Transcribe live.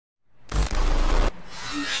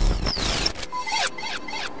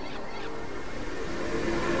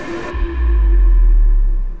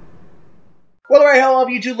Well, alright, hello,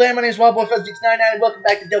 YouTube land. My name is WildBoyFuzz699, and welcome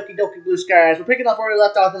back to Doki Blue Skies. We're picking up where we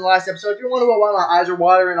left off in the last episode. If you're wondering why my eyes are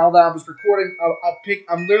watering and all that, I was recording.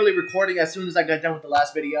 I'm literally recording as soon as I got done with the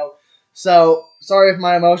last video. So, sorry if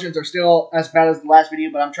my emotions are still as bad as the last video,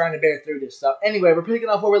 but I'm trying to bear through this. So, anyway, we're picking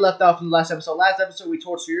up where we left off in the last episode. Last episode, we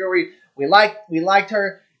told Yuri we liked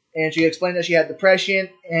her, and she explained that she had depression,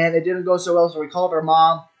 and it didn't go so well, so we called her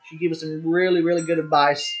mom. She gave us some really, really good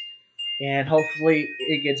advice, and hopefully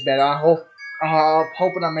it gets better.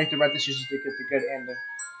 Hoping I make the right decisions to get the good ending.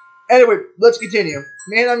 Anyway, let's continue.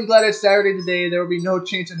 Man, I'm glad it's Saturday today. There will be no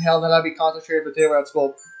chance in hell that I'll be concentrated with Taylor at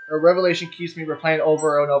school. A revelation keeps me replaying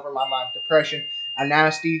over and over in my mind. Depression, a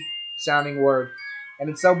nasty sounding word.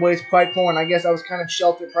 And in some ways, quite foreign. I guess I was kind of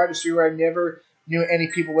sheltered prior to school where I never knew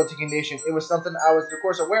any people with the condition. It was something I was, of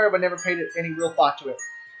course, aware of, but never paid any real thought to it.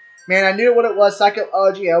 Man, I knew what it was.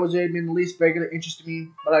 Psychology, I was in the least regular interest to me,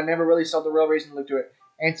 but I never really saw the real reason to look to it.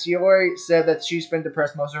 And Yuri said that she's been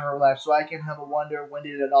depressed most of her life, so I can't help but wonder, when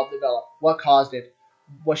did it all develop? What caused it?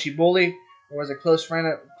 Was she bullied? Or was a close friend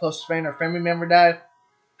or family member died?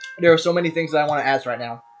 There are so many things that I want to ask right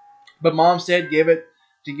now. But Mom said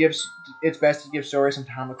it's best to give Yuri some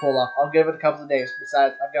time to cool off. I'll give it a couple of days.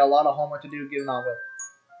 Besides, I've got a lot of homework to do getting on with.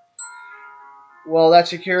 Well, that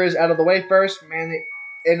Shakira is out of the way first. Man, the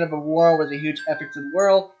end of a war was a huge epic to the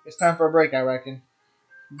world. It's time for a break, I reckon.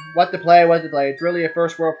 What to play. It's really a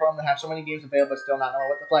first world problem to have so many games available but still not know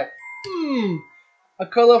what to play. A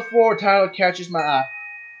colorful title catches my eye.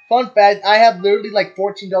 Fun fact, I have literally like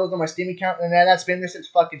 $14 on my Steam account, and that's been there since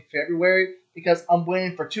fucking February because I'm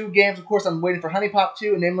waiting for 2 games. Of course, I'm waiting for Honey Pop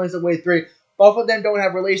 2 and Emily's Away 3. Both of them don't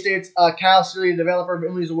have release dates. Kyle Seeley, the developer of the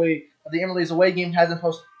Emily's Away game, hasn't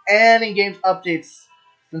posted any games updates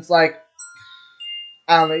since like,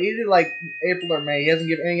 I don't know, either like April or May. He hasn't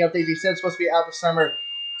given any updates. He said it's supposed to be out this summer.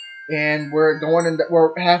 And we're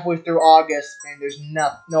halfway through August, and there's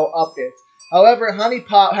no updates. However, Honey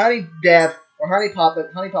Pop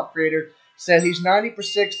creator, said he's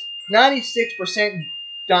 96%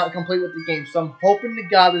 done complete with the game. So I'm hoping to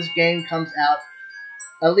God this game comes out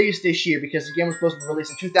at least this year, because the game was supposed to be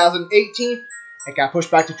released in 2018. It got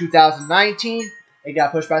pushed back to 2019. It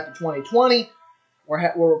got pushed back to 2020.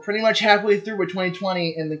 We're pretty much halfway through with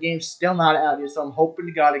 2020, and the game's still not out yet, so I'm hoping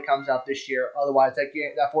to God it comes out this year. Otherwise, that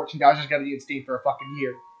 $14 is going to be in Steam for a fucking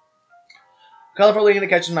year. Colorful League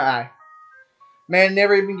catches my eye. Man,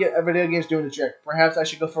 never even get a video games doing the trick. Perhaps I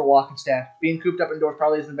should go for a walk instead. Being cooped up indoors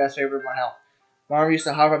probably isn't the best favor of my health. Mom used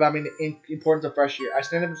to harp about me the importance of fresh air. I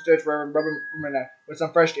stand up and stretch with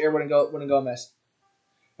some fresh air wouldn't go amiss.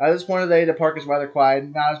 At this point of the day, the park is rather quiet.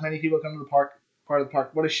 Not as many people come to the part of the park.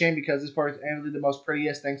 What a shame, because this park is easily the most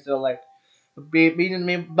prettiest thanks to the lake. But being in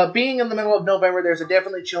the middle of November, there's a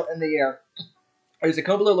definitely chill in the air. There's a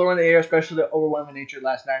couple of low in the air, especially the overwhelming nature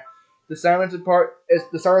last night. The silence is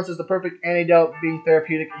the perfect antidote, being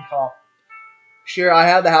therapeutic and calm. Sure, I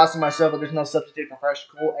have the house to myself, but there's no substitute for fresh,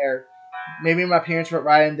 cool air. Maybe my parents were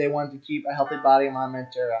right and they wanted to keep a healthy body and mind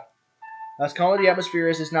mental. As calm as the atmosphere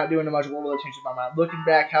is not doing much world will change my mind. Looking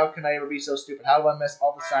back, how can I ever be so stupid? How do I miss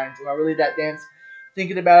all the signs? Am I really that dense?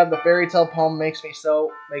 Thinking about it, the fairy tale poem makes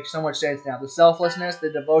so much sense now. The selflessness, the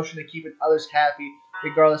devotion to keeping others happy,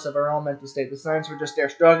 regardless of her own mental state. The signs were just there,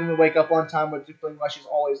 struggling to wake up on time, but feeling like she's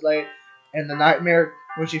always late. And the nightmare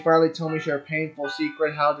when she finally told me her painful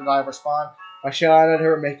secret. How did I respond? By shouting at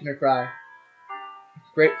her, making her cry.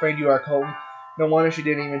 Great friend you are, Colton. No wonder she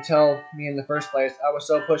didn't even tell me in the first place. I was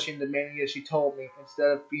so pushing, demanding as she told me, instead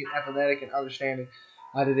of being empathetic and understanding.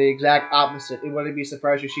 I did the exact opposite. It wouldn't be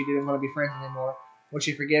surprised if she didn't want to be friends anymore. Would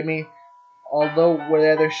she forgive me? Although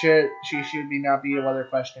whether she should not be another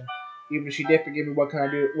question. Even if she did forgive me, what can I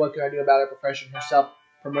do? What can I do about her profession? Her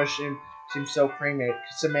self-promotion seems so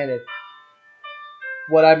cemented.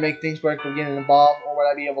 Would I make things work for getting involved, or would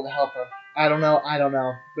I be able to help her? I don't know.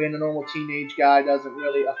 Being a normal teenage guy doesn't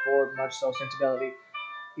really afford much sensibility.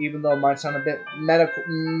 Even though it might sound a bit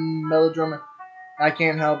melodramatic, I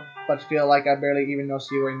can't help but feel like I barely even know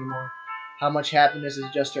Yuri anymore. How much happiness is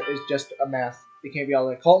just a math. It can't be all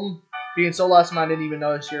that. Colton, being so lost in mind, I didn't even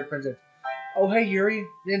notice your presence. Oh, hey, Yuri.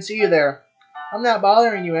 Didn't see you there. I'm not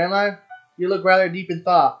bothering you, am I? You look rather deep in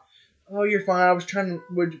thought. Oh, you're fine. I was trying to...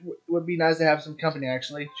 Would be nice to have some company,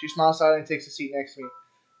 actually. She smiles slightly and takes a seat next to me.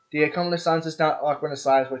 The accomplished silence is not awkward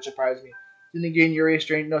aside, which surprised me. Then again, Yuri is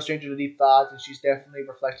no stranger to deep thoughts, and she's definitely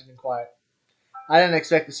reflective and quiet. I didn't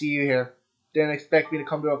expect to see you here. Didn't expect me to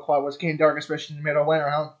come to a quiet what's getting dark, especially in the middle of winter,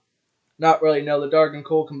 huh? Not really, no. The dark and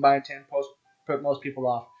cold combined tend to put most people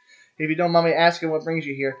off. If you don't mind me asking what brings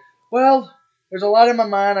you here. Well, there's a lot in my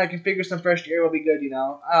mind. I can figure some fresh air will be good, you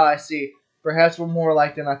know. Oh, I see. Perhaps we're more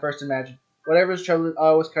alike than I first imagined. Whatever is troubled, I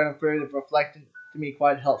always kind of created reflecting to me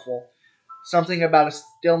quite helpful. Something about a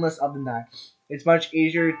stillness of the night. It's much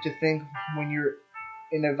easier to think when you're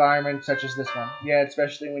in an environment such as this one. Yeah,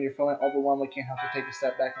 especially when you're feeling overwhelmed, you can't help but take a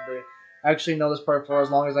step back and breathe. I actually know this part for as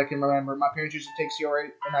long as I can remember. My parents used to take CRA,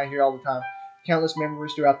 and I hear all the time. Countless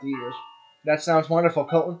memories throughout the years. That sounds wonderful,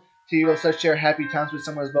 Colton. To you will such share happy times with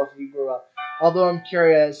someone as both of you grew up. Although I'm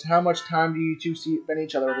curious, how much time do you two spend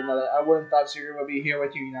each other with another? I wouldn't thought Siri would be here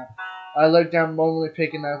with you now. I looked down, momently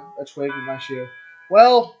picking up a twig with my shoe.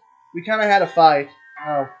 Well, we kind of had a fight.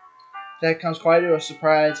 Oh, that comes quite as a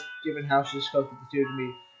surprise, given how she spoke with the two to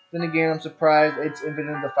me. Then again, I'm surprised it's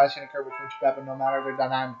evident the fights can occur between two people no matter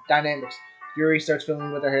their dynamics. Yuri starts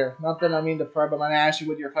fiddling with her hair. Not that I mean to pry, but when I asked you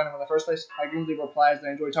what you're planning in the first place, I grimly replies that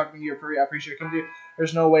I enjoy talking to you. I appreciate coming to you.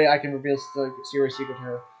 There's no way I can reveal the serious secret to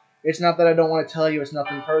her. It's not that I don't want to tell you. It's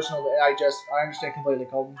nothing personal. I understand completely,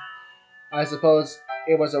 Colton. I suppose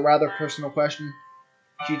it was a rather personal question.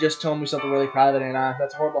 She just told me something really private, and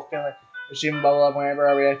that's a horrible feeling. And she even bubble up whenever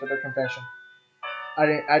I react with her confession.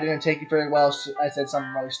 I didn't take it very well. So I said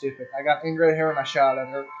something really stupid. I got angry at her and I shouted at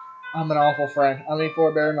her. I'm an awful friend. I leaned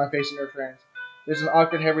forward, burying my face in her friends. There's an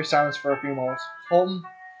awkward, heavy silence for a few moments. Colton,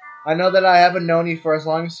 I know that I haven't known you for as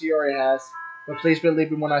long as Yuri has, but please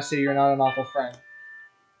believe me when I say you're not an awful friend.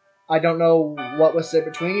 I don't know what was said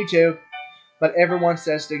between you two, but everyone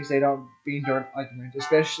says things they don't mean during argument,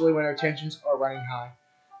 especially when their tensions are running high.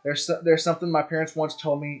 There's something my parents once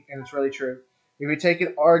told me, and it's really true. If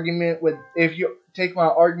you take my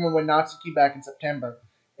argument with Natsuki back in September,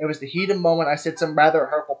 it was the heat of the moment. I said some rather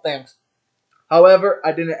hurtful things. However,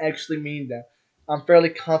 I didn't actually mean them. I'm fairly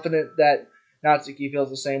confident that Natsuki feels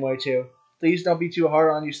the same way too. Please don't be too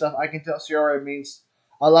hard on yourself. I can tell Sierra means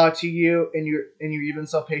a lot to you, and you're even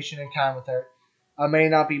so patient and kind with her. I may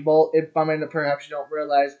not be bold, if I mean perhaps you don't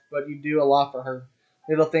realize, but you do a lot for her.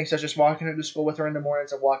 Little things such as walking her to school with her in the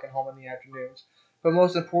mornings and walking home in the afternoons. But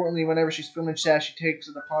most importantly, whenever she's feeling sad, she takes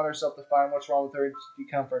it upon herself to find what's wrong with her and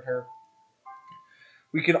to comfort her.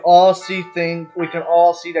 We can all see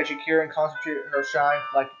that you care and concentrate her shine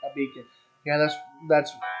like a beacon. Yeah,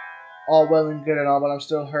 that's all well and good and all, but I'm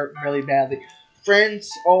still hurt really badly.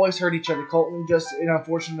 Friends always hurt each other. Colton just an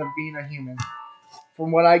unfortunate of being a human.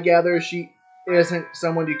 From what I gather, she isn't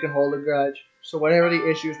someone you can hold a grudge. So whatever the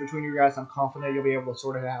issues between you guys, I'm confident you'll be able to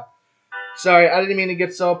sort it out. Sorry, I didn't mean to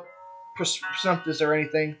get so presumptuous or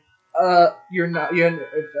anything. You're not.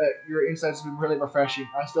 Your insights have been really refreshing.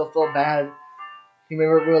 I still feel bad. You may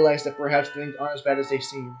realize that perhaps things aren't as bad as they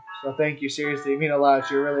seem. So thank you, seriously. You mean a lot.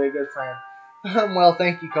 You're really a good friend. Well,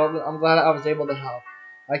 thank you, Colton. I'm glad I was able to help.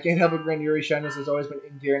 I can't help but grin. Yuri shyness has always been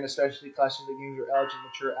endearing, especially clashing the games your age and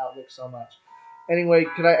mature outlook so much. Anyway,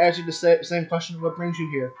 could I ask you the same question? What brings you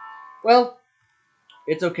here? Well,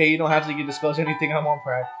 it's okay. You don't have to disclose anything. I'm on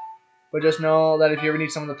pride. But just know that if you ever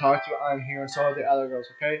need someone to talk to, I'm here, and so are the other girls,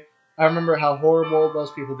 okay? I remember how horrible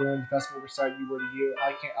those people during the festival beside you were to you.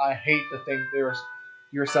 I hate to think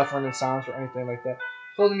you were suffering in silence or anything like that.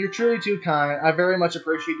 Colton, you're truly too kind. I very much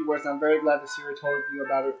appreciate your words, and I'm very glad to see her told you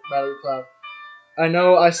about your club. I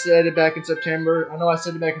know I said it back in September, but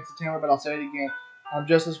I'll say it again. I'm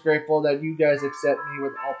just as grateful that you guys accept me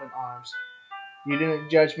with open arms. You didn't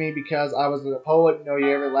judge me because I was a poet. No, you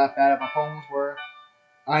ever laughed at it. My poems were.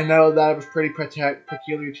 I know that it was pretty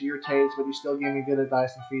peculiar to your taste, but you still gave me good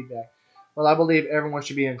advice and feedback. Well, I believe everyone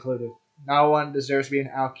should be included. No one deserves to be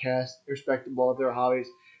an outcast, irrespective of their hobbies,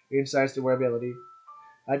 insights, their ability.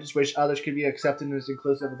 I just wish others could be accepted and as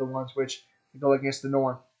inclusive of the ones which go against the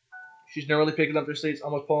norm. She's nervously picking up their sleeves,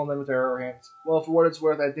 almost pulling them with her hands. Well, for what it's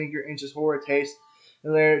worth, I think your inch's horror taste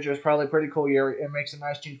in literature is probably pretty cool, Yuri. It makes a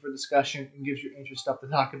nice change for discussion and gives you interest stuff to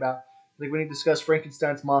talk about. Like when you discussed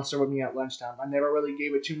Frankenstein's monster with me at lunchtime. I never really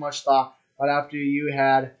gave it too much thought, but after you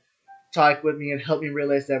had talked with me and helped me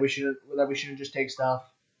realize that we shouldn't just take stuff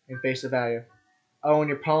in face of value. Oh, and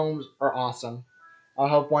your poems are awesome. I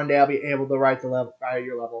hope one day I'll be able to write at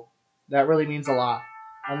your level. That really means a lot.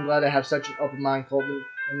 I'm glad I have such an open mind, Colton,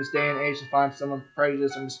 in this day and age to find someone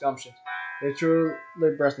prejudice and misconceptions. They truly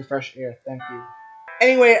breath of fresh air. Thank you.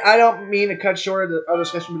 Anyway, I don't mean to cut short our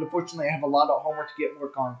discussion, but unfortunately I have a lot of homework to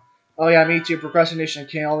work on. Oh yeah, me too. Procrastination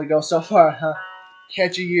can only go so far, huh?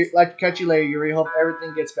 Catch you later, Yuri. Hope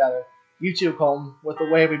everything gets better. You too, Colton. With the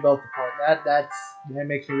way we both depart. That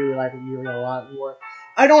makes me really like Yuri a lot more.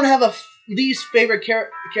 I don't have a least favorite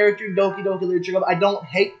character in Doki Literature Club. I don't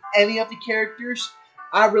hate any of the characters.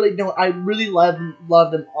 I really don't. I really love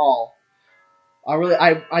them all.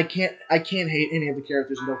 I can't hate any of the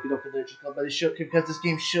characters in Doki Literature Club, but because this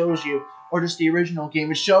game shows you, or just the original game,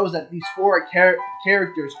 it shows that these four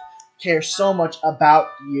characters care so much about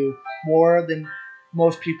you more than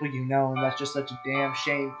most people you know, and that's just such a damn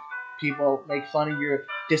shame. People make fun of your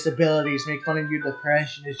disabilities, make fun of your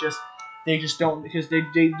depression. It's just they just don't because they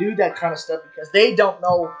do that kind of stuff because they don't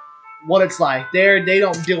know what it's like. They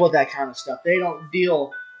don't deal with that kind of stuff. They don't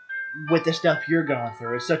deal with the stuff you're going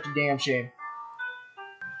through. It's such a damn shame.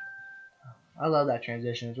 I love that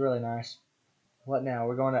transition. It's really nice. What now?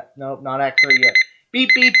 We're going to nope, not Act 3 yet. Beep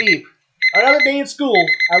beep beep. Another day in school.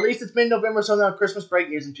 At least it's been November, so now Christmas break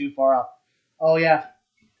isn't too far off. Oh yeah.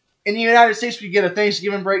 In the United States, we get a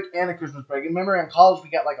Thanksgiving break and a Christmas break. Remember, in college,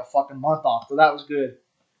 we got like a fucking month off, so that was good.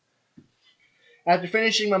 After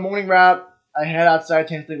finishing my morning route, I head outside,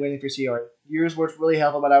 tentatively waiting for Yuri. Yuri's words were really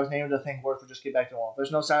helpful, but I was named to think words would just get back to normal.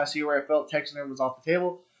 There's no sign of Yuri. I felt texting her was off the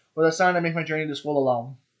table. With a sign to make my journey to school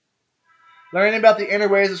alone. Learning about the inner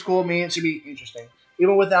ways of school means to be interesting.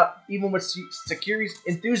 Even with Security's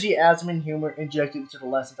enthusiasm and humor injected into the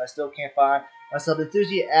lessons, I still can't find myself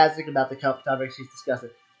enthusiastic about the topics he's discussing.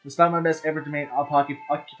 Despite my best effort to remain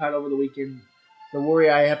occupied over the weekend, the worry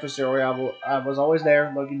I have for Siri, I was always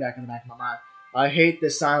there, looking back in the back of my mind. I hate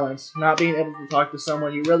this silence. Not being able to talk to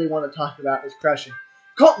someone you really want to talk about is crushing.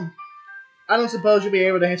 Colton, I don't suppose you'll be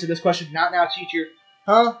able to answer this question. Not now, teacher.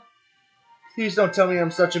 Huh? Please don't tell me I'm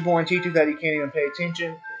such a boring teacher that you can't even pay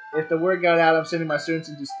attention. If the word got out I'm sending my students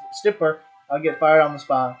into Stipper, I'll get fired on the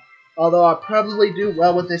spot. Although I'll probably do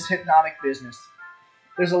well with this hypnotic business.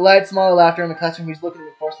 There's a light smile of laughter in the classroom. He's looking at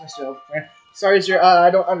me, forcing myself. Sorry, sir.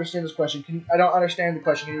 I don't understand this question. I don't understand the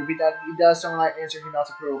question. Can you repeat that? He does. Someone I answer. He nods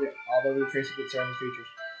approval, although the Tracy gets certain features.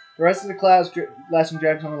 The rest of the class lesson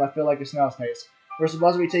drags on, and I feel like a snail's pace. We're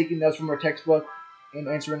supposed to be taking notes from our textbook and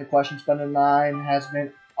answering the questions, but mine has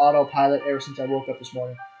been autopilot ever since I woke up this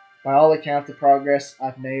morning. By all accounts, the progress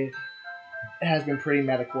I've made has been pretty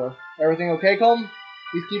mediocre. Everything okay, Colton?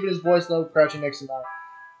 He's keeping his voice low, crouching next to mine.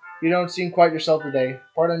 You don't seem quite yourself today.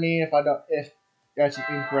 Pardon me if that's an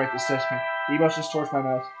incorrect assessment. He motions towards my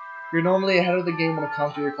mouth. You're normally ahead of the game when it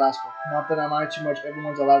comes to your classwork. Not that I mind too much.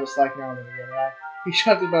 Everyone's allowed to slack now and then again, right? He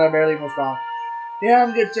shrugged, but I barely even respond. Yeah,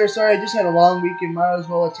 I'm good, sir. Sorry, I just had a long weekend. Might as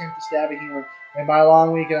well attempt to stab a humor. And by a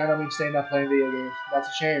long weekend, I don't mean staying up playing video games. That's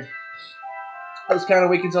a shame. Those kind of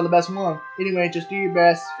weekends are the best one. Anyway, just do your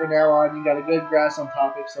best from now on. You got a good grasp on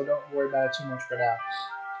topics, so don't worry about it too much for now.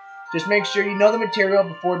 Just make sure you know the material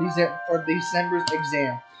before December's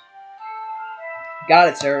exam. Got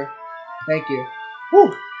it, sir. Thank you.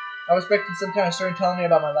 Whew. I was expecting some kind of stern telling me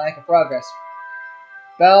about my lack of progress.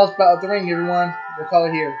 Bell's about to ring, everyone. We'll call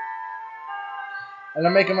it here. And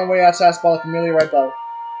I'm making my way outside, spot a familiar right bow.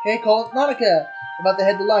 Hey, Cole, Monica. About to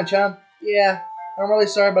head to lunch, huh? Yeah. I'm really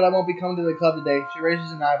sorry, but I won't be coming to the club today. She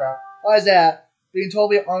raises an eyebrow. Why is that? Being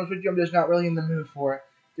totally honest with you, I'm just not really in the mood for it.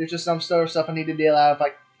 There's just some stuff I need to deal out.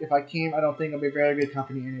 If I came, I don't think it'll be very good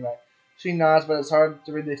company anyway. She nods, but it's hard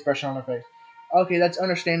to read the expression on her face. Okay, that's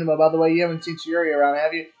understandable. By the way, you haven't seen Yuri around,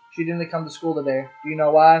 have you? She didn't come to school today. Do you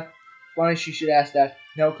know why? Funny she should ask that.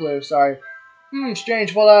 No clue, sorry.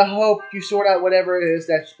 Strange. Well, I hope you sort out whatever it is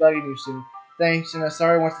that's bugging you soon. Thanks, and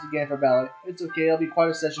sorry once again for ballet. It's okay, it'll be quite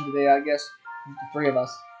a session today, I guess, with the three of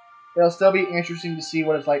us. It'll still be interesting to see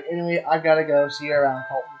what it's like. Anyway, I've gotta go. See you around,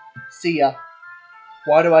 Colton. See ya.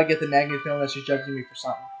 Why do I get the nagging feeling that she's judging me for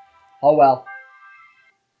something? Oh well.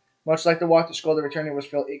 Much like the walk to school, the returning was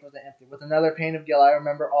filled equal to empty. With another pain of guilt, I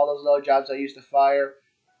remember all those little jobs I used to fire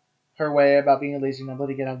her way about being lazy and unable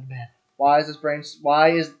to get out of bed. Why is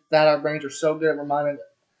that our brains are so good at reminding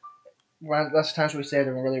less times we say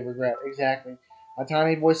that we really regret? Exactly. A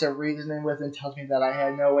tiny voice of reasoning within tells me that I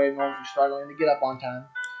had no way of normally struggling to get up on time.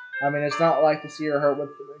 I mean, it's not like to see her hurt with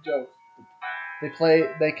the jokes.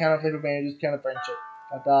 They kind of play advantages, kind of friendship.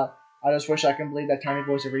 I thought, I just wish I could believe that tiny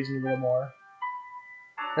voice of reasoning a little more.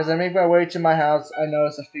 As I make my way to my house, I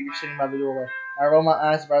notice a figure sitting by the doorway. I roll my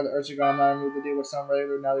eyes about the urge to go. I'm not moved to deal with some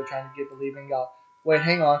regular another trying to get believing God. Wait,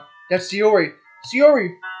 hang on. That's Yuri.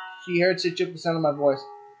 Yuri! She heard sit up the sound of my voice.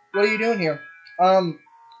 What are you doing here?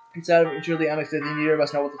 It's out of truly unexpected. Neither of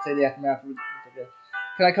us know what to say the aftermath.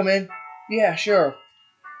 Can I come in? Yeah, sure.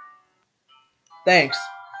 Thanks.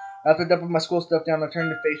 After dumping my school stuff down, I turned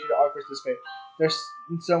to face you to awkward dismay. There's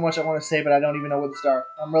so much I want to say, but I don't even know where to start.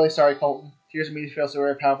 I'm really sorry, Colton. Tears immediately feel so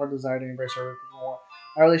very powerful desire to embrace her more.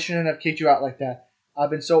 I really shouldn't have kicked you out like that. I've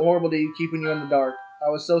been so horrible to you, keeping you in the dark. I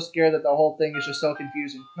was so scared that the whole thing is just so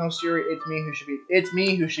confusing. No, Siri, it's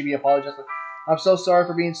me who should be apologizing. I'm so sorry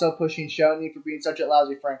for being so pushy and shouting at you for being such a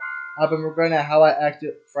lousy friend. I've been regretting how I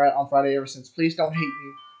acted on Friday ever since. Please don't hate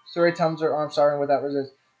me. Siri tugs her arm, sorry, without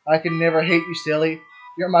resist. I can never hate you, silly.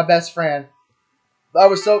 You're my best friend. I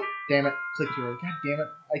was so... Damn it. Click Yuri. God damn it.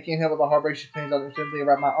 I can't help the heartbreak she pains out and simply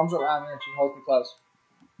wrap my arms around her and she holds me close.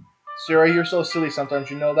 Siri, you're so silly sometimes.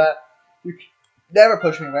 You know that? Never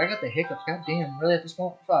push me away. I got the hiccups. God damn. Really at this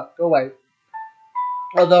point? Fuck. Go away.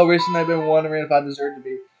 Although recently I've been wondering if I deserve to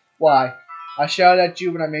be. Why? I shouted at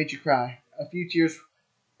you when I made you cry. A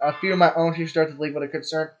few of my own tears start to leak with a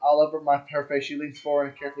concern all over her face. She leans forward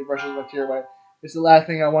and carefully brushes my tear away. It's the last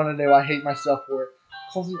thing I want to do. I hate myself for it.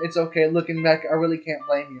 Colton, it's okay. Looking back, I really can't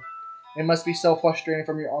blame you. It must be so frustrating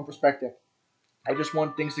from your own perspective. I just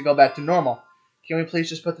want things to go back to normal. Can we please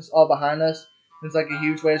just put this all behind us? It's like a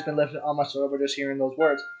huge weight has been lifted on my shoulder just hearing those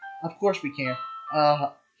words. Of course we can. Uh,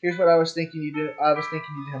 here's what I was thinking you did. I was thinking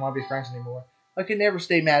you didn't want to be friends anymore. I could never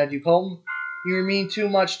stay mad at you, Colton. You mean too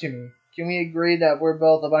much to me. Can we agree that we're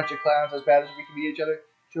both a bunch of clowns as bad as we can be each other?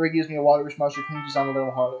 Yuri gives me a watery smile. She clinches on a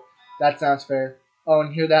little harder. That sounds fair. Oh,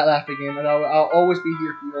 and hear that laugh again. And I'll always be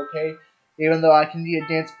here for you, okay? Even though I can be a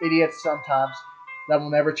dense idiot sometimes, that will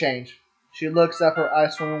never change. She looks up, her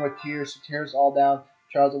eyes swimming with tears. She tears all down.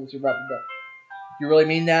 Charles was about to go. You really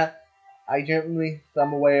mean that? I gently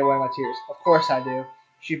thumb away my tears. Of course I do.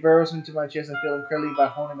 She burrows into my chest and feels incredibly by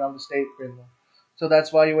holding on the state prison. So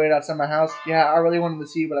that's why you waited outside my house? Yeah, I really wanted to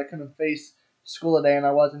see you, but I couldn't face school today, and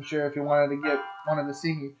I wasn't sure if you wanted to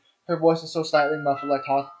see me. Her voice is so slightly muffled, like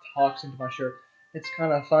talks into my shirt. It's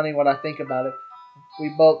kind of funny when I think about it. We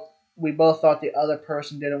both we both thought the other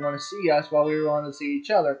person didn't want to see us while we wanted to see each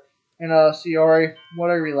other. And Yuri, what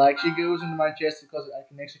are we like? She goes into my chest because I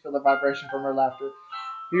can actually feel the vibration from her laughter.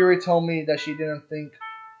 Yuri told me that she didn't think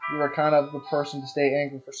you were kind of the person to stay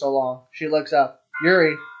angry for so long. She looks up.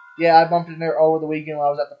 Yuri, yeah, I bumped into her over the weekend while I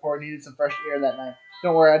was at the port. Needed some fresh air that night.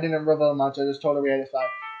 Don't worry, I didn't reveal much. I just told her we had a fight.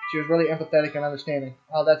 She was really empathetic and understanding.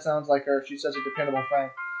 Oh, that sounds like her. She's such a dependable friend.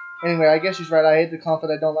 Anyway, I guess she's right. I hate the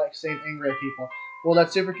conflict. I don't like staying angry at people. Well,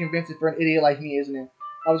 that's super convincing for an idiot like me, isn't it?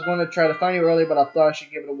 I was going to try to find you earlier, but I thought I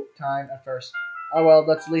should give it a time at first. Oh well,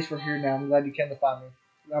 that's at least we're here now. I'm glad you came to find me.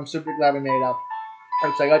 I'm super glad we made it up.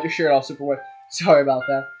 Oops, I got your shirt all super wet. Sorry about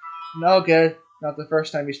that. No good. Not the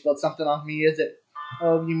first time you spilled something on me, is it?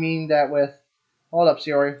 Oh, you mean that with... Hold up,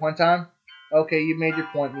 Yuri. One time? Okay, you made your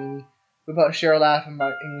point, Mimi. We both share a laugh, and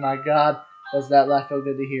my God, does that laugh feel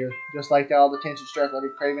good to hear. Just like that, all the tension, stress,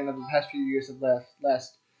 every craving of the past few years have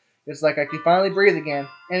left. It's like I can finally breathe again.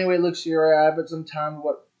 Anyway, look, Yuri, I have some time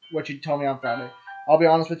what you told me on Friday. I'll be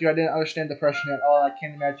honest with you, I didn't understand depression at all. I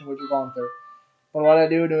can't imagine what you're going through. But what I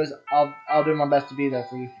do is I'll do my best to be there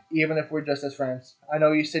for you, even if we're just as friends. I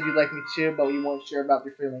know you said you like me too, but you weren't sure about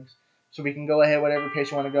your feelings. So we can go ahead whatever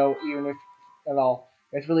pace you want to go, even if at all.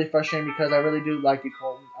 It's really frustrating because I really do like you,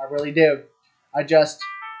 Colton. I really do.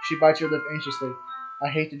 She bites her lip anxiously. I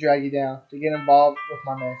hate to drag you down, to get involved with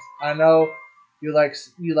my mess. I know you like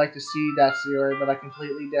to see that, Sierra, but I'm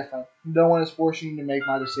completely different. No one is forcing you to make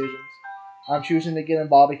my decisions. I'm choosing to get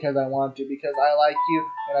involved because I want to, because I like you,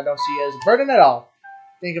 and I don't see it as a burden at all.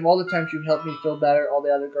 Think of all the times you helped me feel better, all the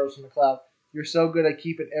other girls in the club. You're so good at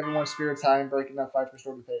keeping everyone's spirits high and breaking that fight for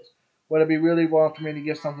story pace. Would it be really wrong for me to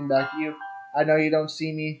give something back to you? I know you don't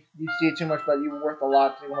see me, you see it too much, but you're worth a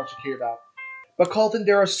lot to what you care about. But Colton,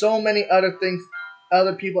 there are so many other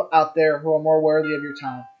people out there who are more worthy of your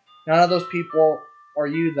time. None of those people are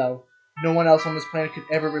you, though. No one else on this planet could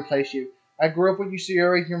ever replace you. I grew up with you,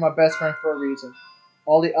 Sierra. You're my best friend for a reason.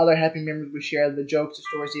 All the other happy memories we share, the jokes, the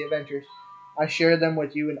stories, the adventures, I share them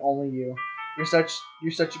with you and only you. You're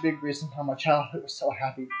such a big reason how my childhood was so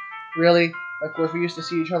happy. Really, of course, we used to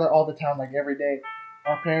see each other all the time, like every day.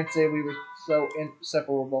 Our parents say we were so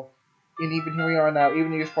inseparable. And even here we are now,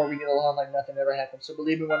 even years apart, we get along like nothing ever happened. So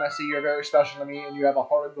believe me when I say you're very special to me and you have a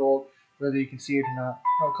heart of gold, whether you can see it or not.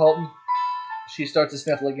 Oh, Colton, she starts to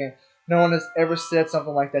sniffle again. No one has ever said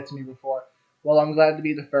something like that to me before. Well, I'm glad to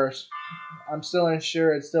be the first. I'm still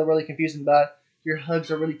unsure. It's still really confusing, but your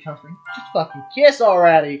hugs are really comforting. Just fucking kiss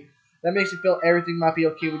already. That makes me feel everything might be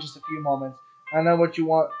okay with just a few moments. I know what you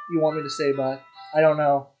want me to say, but I don't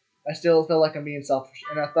know. I still feel like I'm being selfish,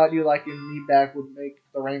 and I thought you liking me back would make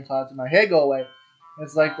the rain clouds in my head go away.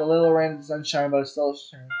 It's like the little rain in sunshine, but it's still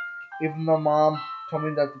shine. Even my mom told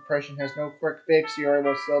me that depression has no quick fix, Yuri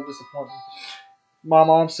was still disappointing. My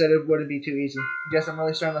mom said it wouldn't be too easy. Guess I'm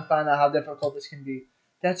really starting to find out how difficult this can be.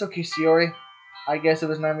 That's okay, Siori. I guess it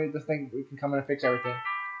was not me to think we can come in and fix everything.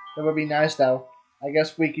 That would be nice, though. I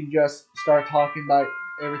guess we can just start talking about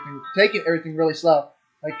everything, taking everything really slow.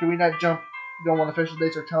 Like, can we not don't want official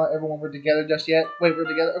dates or tell everyone we're together just yet? Wait, we're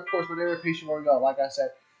together? Of course, whatever patient where we go, like I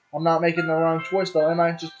said. I'm not making the wrong choice, though, am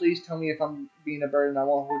I? Just please tell me if I'm being a burden. I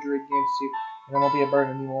won't hold you against you, and I won't be a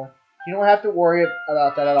burden anymore. You don't have to worry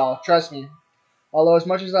about that at all. Trust me. Although as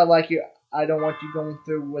much as I like you, I don't want you going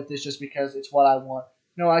through with this just because it's what I want.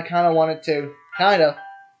 No, I kind of want it to. Kind of.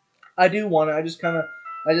 I do want it. I just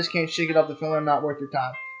can't shake it off the feeling I'm not worth your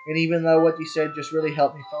time. And even though what you said just really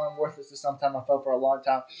helped me, feeling worthless is something I felt for a long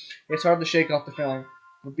time. It's hard to shake off the feeling.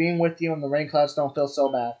 But being with you and the rain clouds don't feel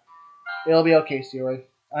so bad. It'll be okay, Yuri.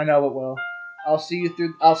 I know it will. I'll see you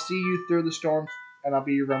through the storms, and I'll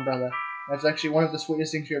be your umbrella. That's actually one of the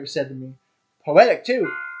sweetest things you ever said to me. Poetic too.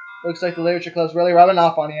 Looks like the literature club's really rubbing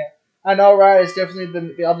off on you. I know, right? I'll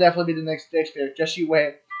definitely be the next Shakespeare. Just you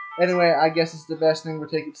wait. Anyway, I guess it's the best thing we're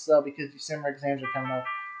taking slow because December exams are coming up.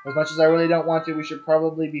 As much as I really don't want to, we should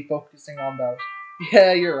probably be focusing on those.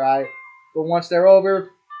 Yeah, you're right. But once they're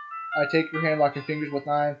over, I take your hand, lock your fingers with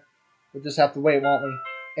mine. We'll just have to wait, won't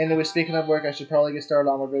we? Anyway, speaking of work, I should probably get started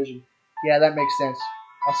on revision. Yeah, that makes sense.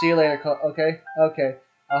 I'll see you later, okay? Okay.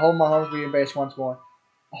 I hold my arms being embraced once more.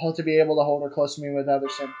 I hope to be able to hold her close to me without her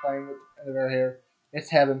son playing with her hair. It's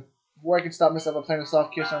heaven. Before I can stop myself, I plant a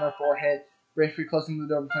soft kiss on her forehead, briefly closing the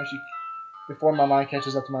door before my mind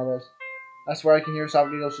catches up to my lips. I swear I can hear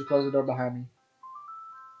soft giggles as she closes the door behind me.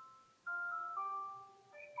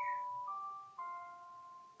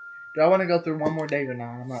 Do I want to go through one more day or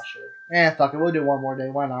not? I'm not sure. Fuck it. We'll do one more day.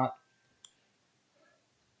 Why not?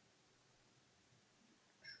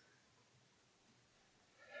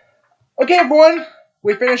 Okay, everyone.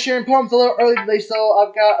 We finished sharing poems a little early today, so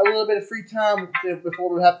I've got a little bit of free time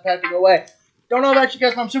before we have to go away. Don't know about you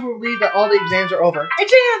guys, but I'm super relieved that all the exams are over.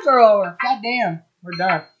 Exams are over! God damn. We're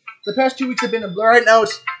done. The past 2 weeks have been a blur of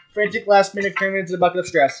notes, frantic last-minute cramming into the bucket of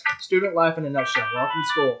stress. Student life in a nutshell. Welcome to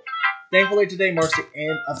school. Thankfully, today marks the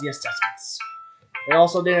end of the assessments. It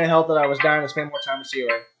also didn't help that I was dying to spend more time with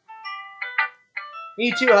Yuri.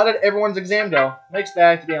 Me too. How did everyone's exam go? Mixed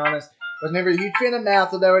bag, to be honest. I was never a huge fan of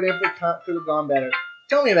math, so that would could have gone better.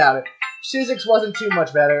 Tell me about it. Physics wasn't too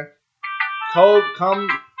much better.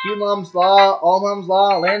 Coulomb's law, Ohm's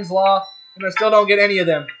law, Lenz's law, and I still don't get any of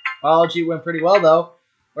them. Biology went pretty well, though.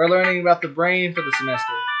 We're learning about the brain for the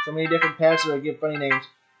semester. So many different paths that give funny names.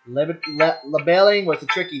 Labeling was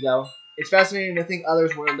tricky, though. It's fascinating to think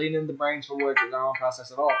others were leading the brains for work in their own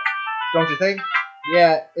process at all. Don't you think?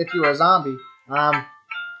 Yeah, if you were a zombie. I'm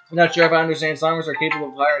not sure if I understand zombies are capable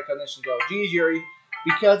of higher cognition though. Geez, Yuri.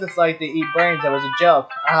 Because it's like they eat brains, that was a joke.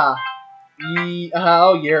 Oh,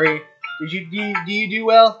 Yuri. Do you do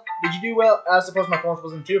well? Did you do well? I suppose my performance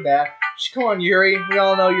wasn't too bad. Come on, Yuri. We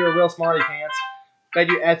all know you're a real smarty pants. Bet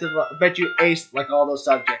you aced like all those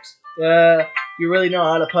subjects. You really know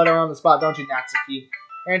how to put her on the spot, don't you, Natsuki?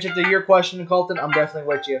 Answer to your question, Colton, I'm definitely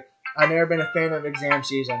with you. I've never been a fan of exam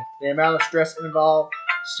season. The amount of stress involved,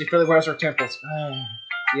 she really wears her temples.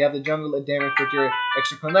 You have the jungle endemic with your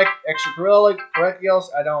extracurriculars.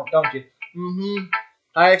 I don't you? Mm-hmm.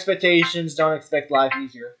 High expectations, don't expect life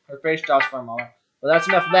easier. Her face drops for a moment. Well, that's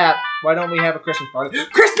enough of that. Why don't we have a Christmas party?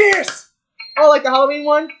 Christmas! Oh, like the Halloween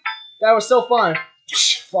one? That was so fun.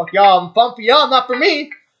 Fuck y'all. Fun for y'all, not for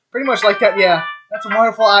me. Pretty much like that, yeah. That's a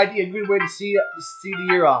wonderful idea. Good way to see the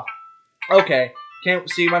year off. Okay. Can't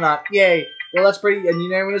see why not. Yay. Well, that's pretty a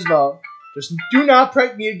unanimous vote. Just do not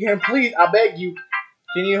prank me again, please. I beg you.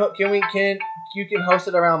 You can host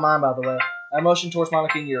it around mine, by the way. I motion towards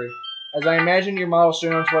Monica and Yuri. As I imagine your model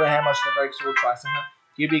students would have much to break, so we'll try somehow.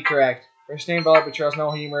 You'd be correct. First name Bella betrays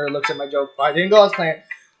no humor, looks at my joke. I didn't go as planned.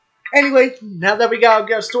 Anyway, now that we got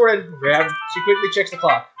started, she quickly checks the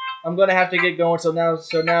clock. I'm gonna have to get going, so now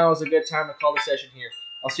is a good time to call the session here.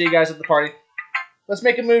 I'll see you guys at the party. Let's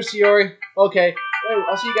make a move, Yuri. Okay. Wait,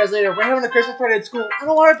 I'll see you guys later. We're having a Christmas party at school. I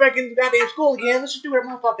don't want to break into goddamn school again. Let's just do it at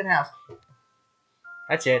my fucking house.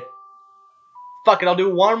 That's it. Fuck it, I'll do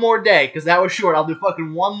one more day, because that was short. I'll do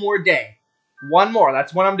fucking one more day. One more,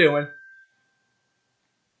 that's what I'm doing.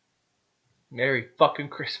 Merry fucking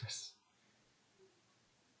Christmas.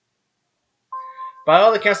 By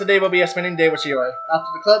all accounts, today will be a spending day with Yuri.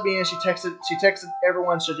 After the club meeting, she texted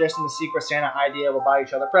everyone suggesting the Secret Santa idea will buy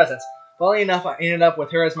each other presents. Funnily enough, I ended up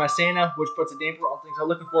with her as my Santa, which puts a damper on things. I'm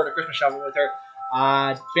looking forward to Christmas shopping with her.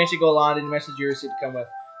 Fancy go along and message Yuri to come with.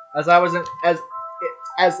 As I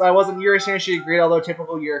wasn't Yuri's Santa, she agreed, although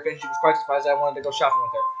typical Yuri fan, she was quite surprised I wanted to go shopping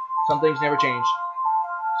with her. Some things never change.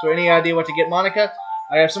 So any idea what to get Monica?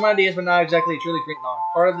 I have some ideas, but not exactly truly green on.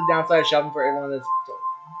 Part of the downside of shopping for everyone is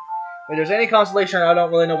if there's any consolation, I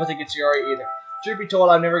don't really know what to get Yuri either. Truth be told,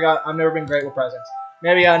 I've never been great with presents.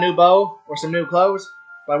 Maybe a new bow or some new clothes.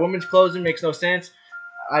 By women's clothing makes no sense.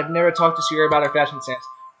 I've never talked to Yuri about her fashion sense.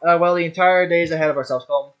 Well, the entire day is ahead of ourselves,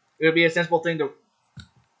 Colton. It would be a sensible thing to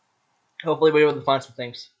hopefully be able to find some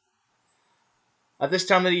things. At this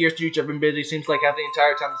time of the year, I've been busy. Seems like half the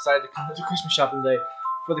entire time decided to come to Christmas shopping day.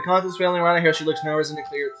 For the contents failing around her hair, she looks nervous and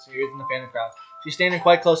clear, serious in the fan crowd. She's standing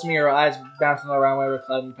quite close to me, her eyes bouncing around wherever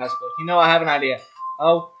cloud and passive. You know, I have an idea.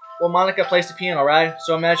 Oh, Well, Monica plays the piano, right?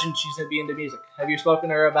 So imagine she's going to be into music. Have you spoken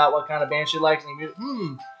to her about what kind of band she likes? And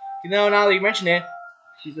you know, now that you mention it,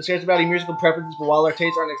 she discusses about her musical preferences, but while her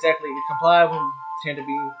tastes aren't exactly compliant, tend to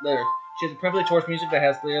be lyric. She has a preference towards music that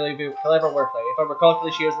has clearly clever wordplay. If I recall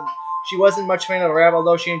correctly, she wasn't much fan of rap,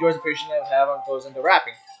 although she enjoys appreciating that have goes into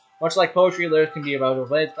rapping. Much like poetry, lyrics can be about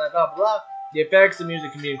related, blah blah blah. The effects of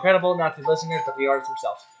music can be incredible, not to listeners, but the artists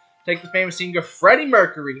themselves. Take the famous singer Freddie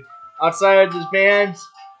Mercury. Outside of his bands,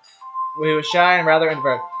 he was shy and rather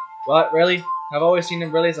introverted. What, really? I've always seen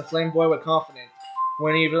him really as a flamboy with confidence.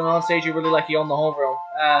 When he was on stage, he really like he owned the whole room.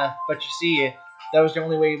 But you see, that was the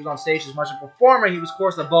only way he was on stage. As much a performer, he was, of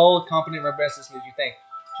course, a bold, confident, rebellious as you think.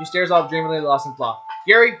 She stares off dreamily, lost in thought.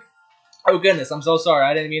 Yuri? Oh, goodness, I'm so sorry.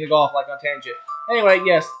 I didn't mean to go off like on tangent. Anyway,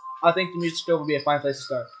 yes, I think the music store would be a fine place to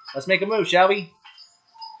start. Let's make a move, shall we?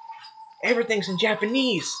 Everything's in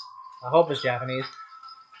Japanese. I hope it's Japanese.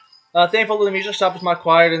 Thankfully, the music shop is much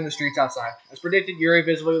quieter than the streets outside. As predicted, Yuri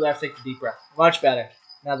visibly left to take a deep breath. Much better.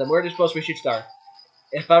 Now then, where do you suppose we should start?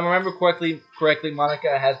 If I remember correctly,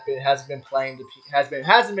 Monica hasn't been playing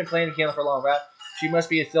the piano for long, right? She must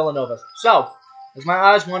be still a novice. So, as my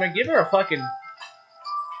eyes wander, give her a fucking.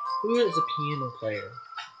 Who is a piano player?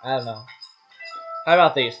 I don't know. How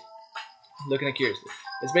about these? Looking at curiously.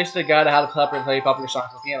 It's basically a guide to how to play and play popular songs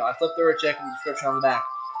on the piano. I flipped through her, checking the description on the back.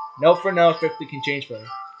 Note for note, quickly can change for her.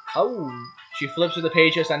 Oh, she flips through the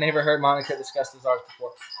pages. I never heard Monica discuss this art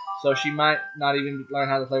before, so she might not even learn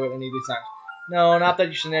how to play with any of these songs. No, not that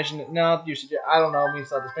you should mention. No, you should. I don't know.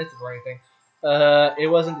 Means not dismissive or anything. It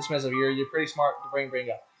wasn't dismissive. You're pretty smart to bring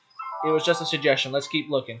up. It was just a suggestion. Let's keep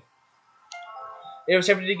looking. It was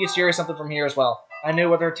tempting to get Yuri something from here as well. I knew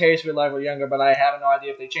what her tastes were like when younger, but I have no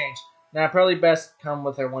idea if they changed. Now, I'd probably best come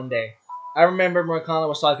with her one day. I remember Murakami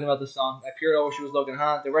was talking about this song. I peered over. She was looking,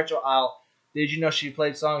 huh? The retro aisle. Did you know she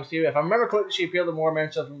played songs too? If I remember correctly, she appealed to more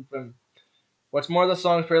mentions from. What's more, the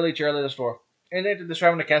song's fairly cheerily in the store. And after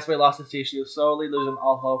describing the castaway lost his teeth, she was slowly losing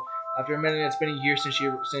all hope. After a minute, it's been a year since he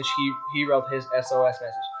wrote his SOS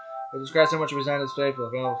message. It describes how much he resigned his faith,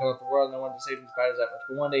 but cut off the world and no one to save him despite his efforts.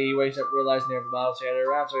 But one day he wakes up realizing there are bottles scattered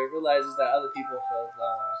around, so he realizes that other people feel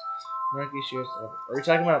loneliness. Murky shares. Are we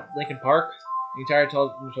talking about Lincoln Park? The entire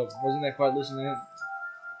told himself, wasn't that quite listening?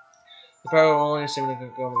 The power of loneliness seemed to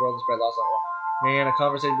go in the world and spread lost all. Man, a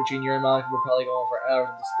conversation between you and Monica would probably go on for hours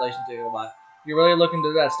of distillation to go by. You're really looking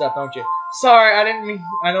to that stuff, don't you? Sorry, I didn't mean.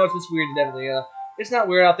 I know it's just weird, definitely. It's not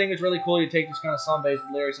weird. I think it's really cool you take this kind of song-based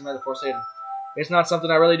lyrics and metaphors hidden. It's not something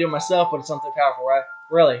I really do myself, but it's something powerful, right?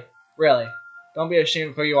 Really. Don't be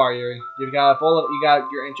ashamed of who you are, Yuri. You got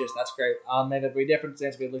your interests. That's great. I'll make a big difference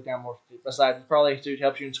since we look down more. Besides, it probably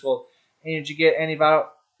helps you in school. And did you get any vinyl?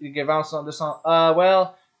 You get vinyl song this song?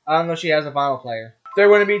 Well, I don't know. If she has a vinyl player. There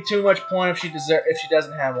wouldn't be too much point if she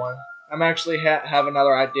doesn't have one. I'm actually have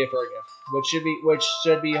another idea for a gift, which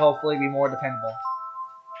should be hopefully be more dependable.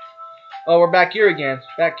 Oh, we're back here again.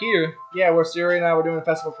 Back here? Yeah, we're Yuri and I were doing a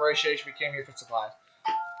festival for appreciation. We came here for supplies.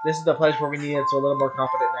 This is the place where we need it, so a little more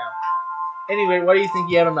confident now. Anyway, what do you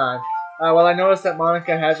think you have in mind? Well, I noticed that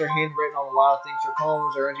Monica has her handwritten on a lot of things, her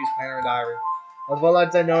poems, her entries, planner, and diary. As well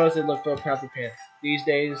as I noticed, they look for a fountain pen. These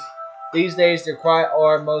days, they're quite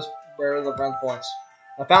or most rarely the run points.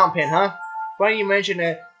 A fountain pen, huh? Funny you mention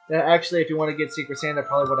it. That actually, if you want to get Secret Santa,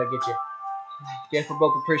 probably what I get you. Guess we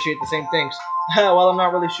both appreciate the same things. Well, I'm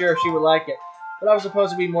not really sure if she would like it, but I was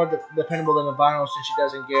supposed to be more dependable than a vinyl since she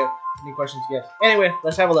doesn't give any questions to give. Anyway,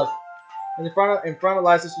 let's have a look. In front of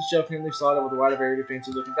Liza's shelf, neatly slotted with a wide variety of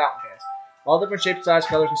fancy-looking fountain pens. All different shapes, sizes,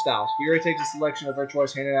 colors, and styles. Yuri takes a selection of her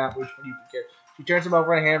choice, handing out which one you can carry. She turns them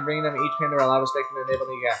over in hand, bringing them each pen to her lap, inspecting the nib on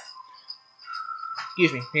the gap.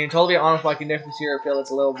 Excuse me, being totally honest, I can definitely see her feel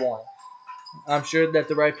it's a little boring. I'm sure that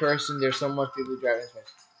the right person, there's so much people who drive in space.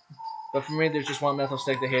 But for me, there's just one method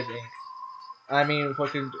stick that hits ink. I mean,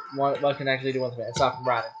 what can actually do with it? Stop from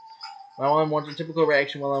writing. My mom wants a typical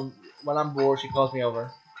reaction when I'm bored. She calls me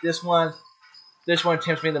over. This one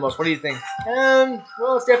tempts me the most. What do you think?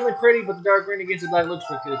 Well, it's definitely pretty, but the dark green against the black looks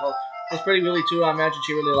pretty beautiful. It's pretty really too. I imagine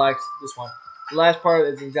she really likes this one. The last part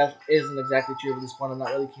isn't exactly true, but this one I'm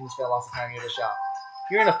not really keen to spend lots of time here at the shop.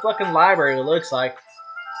 You're in a fucking library, it looks like.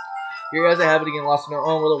 You guys are habit of getting lost in their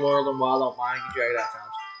own little world, and while I don't mind, you drag it at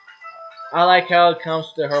times. I like how it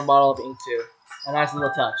comes to her bottle of ink too. A nice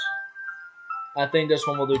little touch. I think this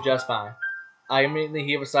one will do just fine. I immediately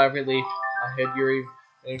heave a sigh of relief. I head Yuri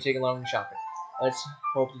and take along and shopping. Let's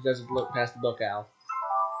hope it doesn't look past the book owl.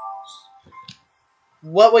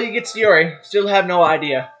 What will you get to Yuri? Still have no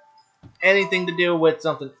idea. Anything to do with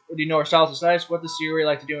something. Do you know her style nice? What does Yuri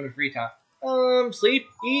like to do in her free time? Sleep,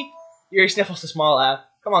 eat. Yuri sniffles a small laugh.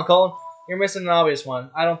 Come on, Colin. You're missing an obvious one.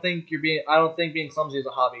 I don't think being clumsy is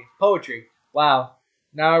a hobby. Poetry. Wow.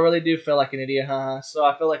 Now I really do feel like an idiot, huh? So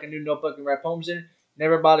I feel like a new notebook and write poems in.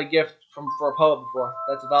 Never bought a gift for a poet before.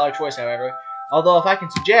 That's a valid choice, however. Although if I can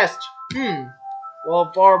suggest,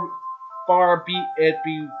 well, far be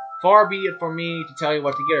it for me to tell you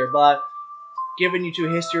what to get her, but given you two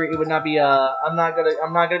history, it would not be I'm not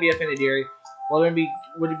gonna be offended, Yuri. Well, would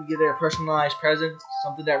it be get a personalized present,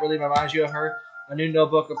 something that really reminds you of her? A new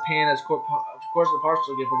notebook or pen, of course, a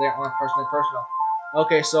partial gift, but they aren't personal.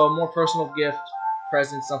 Okay, so a more personal gift,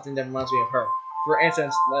 present, something that reminds me of her. For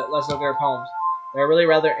instance, let's look at her poems. They're really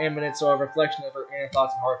rather imminent, so a reflection of her inner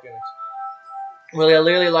thoughts and heart feelings. Really, I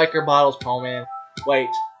literally like her bottles poem, man. Wait,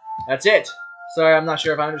 that's it. Sorry, I'm not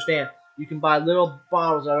sure if I understand. You can buy little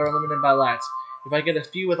bottles that are limited by lights. If I get a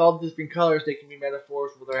few with all the different colors, they can be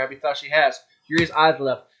metaphors for the happy thought she has. Yuri's eyes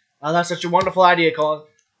lit up. Oh, that's such a wonderful idea, Colin.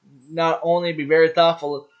 Not only be very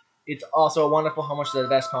thoughtful, it's also wonderful how much they're the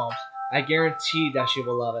best poems. I guarantee that she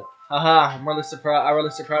will love it. Haha, I'm really surprised. I really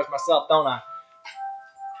surprised myself, don't I?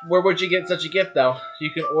 Where would you get such a gift, though? You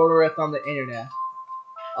can order it on the internet.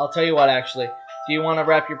 I'll tell you what, actually. Do you want to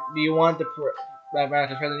wrap the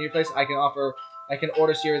present in your place? I can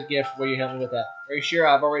order Sierra's gift. Will you help me with that? Are you sure?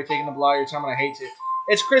 I've already taken up a lot of your time and I hate to.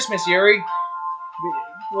 It's Christmas, Yuri.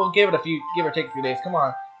 We'll give or take a few days. Come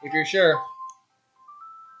on. If you're sure.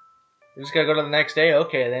 You're just gonna go to the next day?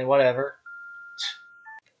 Okay, then whatever.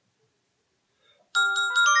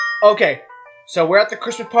 Okay, so we're at the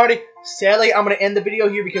Christmas party. Sadly, I'm gonna end the video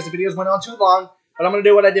here because the videos went on too long. But I'm going to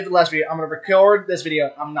do what I did for the last video. I'm going to record this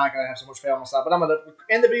video. I'm not going to have so much fail on myself, but I'm going to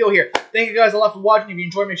end the video here. Thank you guys a lot for watching. If you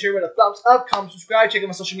enjoyed, make sure to hit a thumbs up, comment, subscribe, check out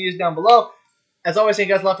my social medias down below. As always, thank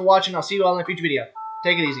you guys a lot for watching. I'll see you all in a future video.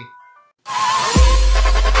 Take it easy.